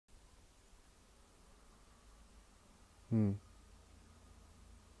Hmm.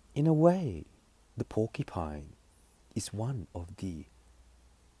 In a way, the porcupine is one of the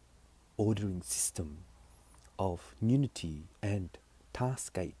ordering system of Unity and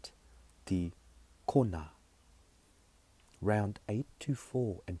Taskgate, the Kona, round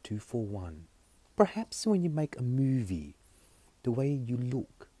 824 and 241. Perhaps when you make a movie, the way you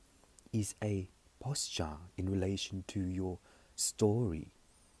look is a posture in relation to your story.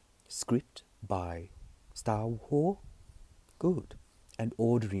 Script by Star Wars, good, and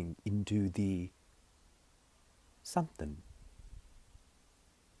ordering into the something.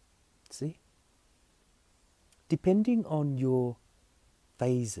 See? Depending on your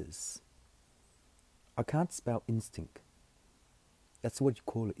phases, I can't spell instinct. That's what you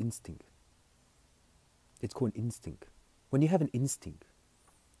call instinct. It's called instinct. When you have an instinct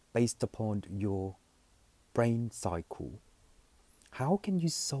based upon your brain cycle, how can you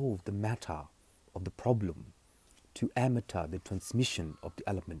solve the matter of the problem to amateur the transmission of the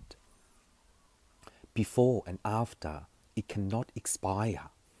element? Before and after, it cannot expire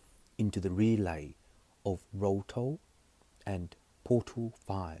into the relay of Roto and Portal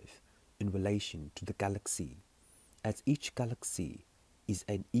 5 in relation to the galaxy, as each galaxy is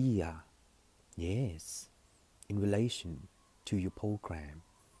an ear, yes, in relation to your program,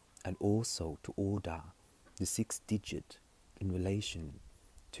 and also to order the 6 digit in relation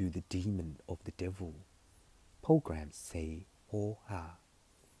to the demon of the devil. Program say ho ha,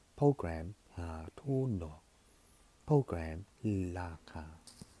 program ha to no, program la ha.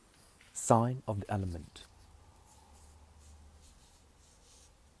 Sign of the element,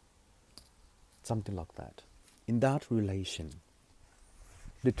 something like that. In that relation,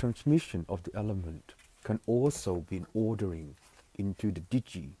 the transmission of the element can also be ordering into the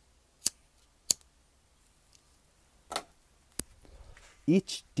digi.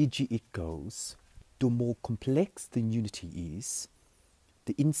 Each digi it goes, the more complex the unity is,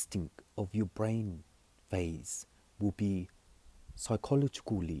 the instinct of your brain phase will be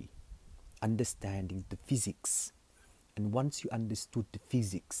psychologically understanding the physics. And once you understood the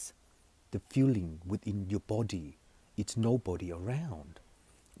physics, the feeling within your body, it's nobody around.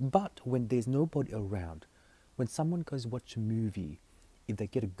 But when there's nobody around, when someone goes watch a movie, if they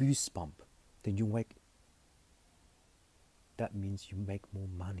get a goosebump, then you make, that means you make more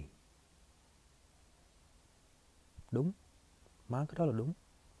money. Đúng, má cái đó là đúng.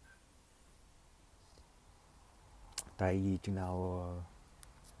 Tại vì chừng nào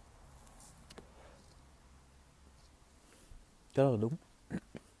cái đó là đúng.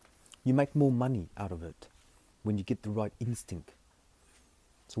 You make more money out of it when you get the right instinct.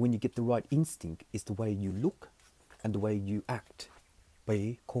 So when you get the right instinct, it's the way you look and the way you act.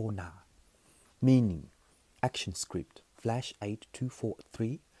 Be Kona. Meaning, action script, flash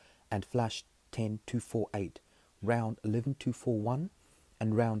 8243 and flash 10248, round 11241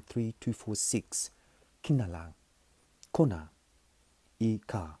 and round 3246. Kinalang, Kona,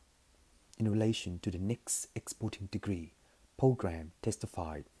 Ika, in relation to the next exporting degree. Program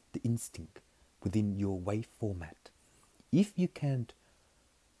testified the instinct within your wave format. If you can't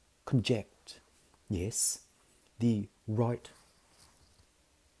conject, yes, the right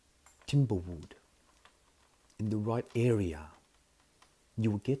timberwood in the right area, you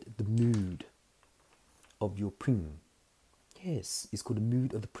will get the mood of your pring. Yes, it's called the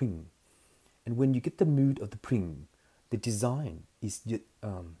mood of the pring. And when you get the mood of the pring, the design is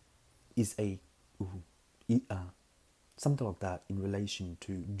a something like that in relation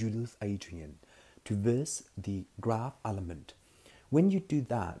to Judith Adrian to verse the graph element. When you do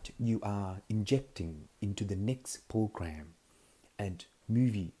that, you are injecting into the next program and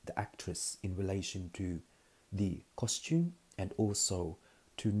movie the actress in relation to the costume and also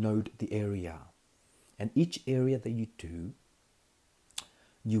to note the area. And each area that you do,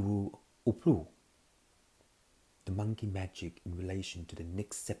 you will upload the monkey magic in relation to the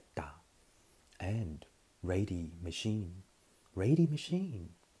next scepter and Rady machine. Rady machine.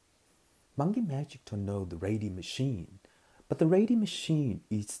 Monkey magic to know the Rady machine. But the Rady machine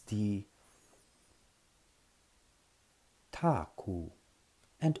is the Taku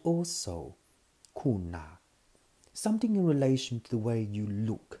and also Kuna. Something in relation to the way you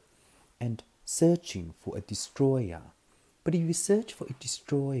look and searching for a destroyer. But if you search for a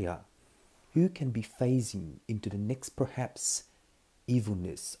destroyer, who can be phasing into the next perhaps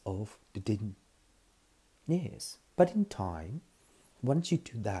evilness of the din? Yes, but in time, once you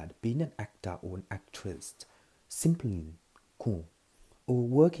do that, being an actor or an actress, simply cool, or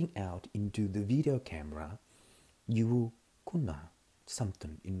working out into the video camera, you will kuna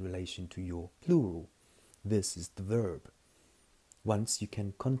something in relation to your plural versus the verb. Once you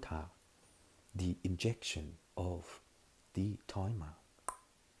can contact the injection of the timer.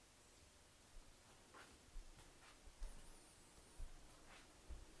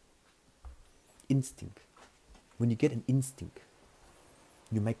 Instinct. When you get an instinct,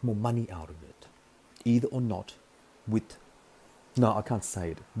 you make more money out of it. Either or not with, no, I can't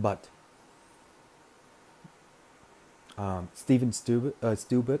say it, but Steven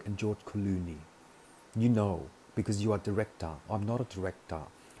Spielberg and George Clooney, you know, because you are a director. I'm not a director.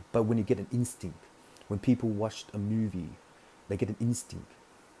 But when you get an instinct, when people watch a movie, they get an instinct,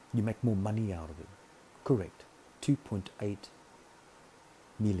 you make more money out of it. Correct. 2.8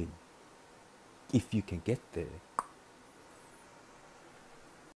 million. If you can get there,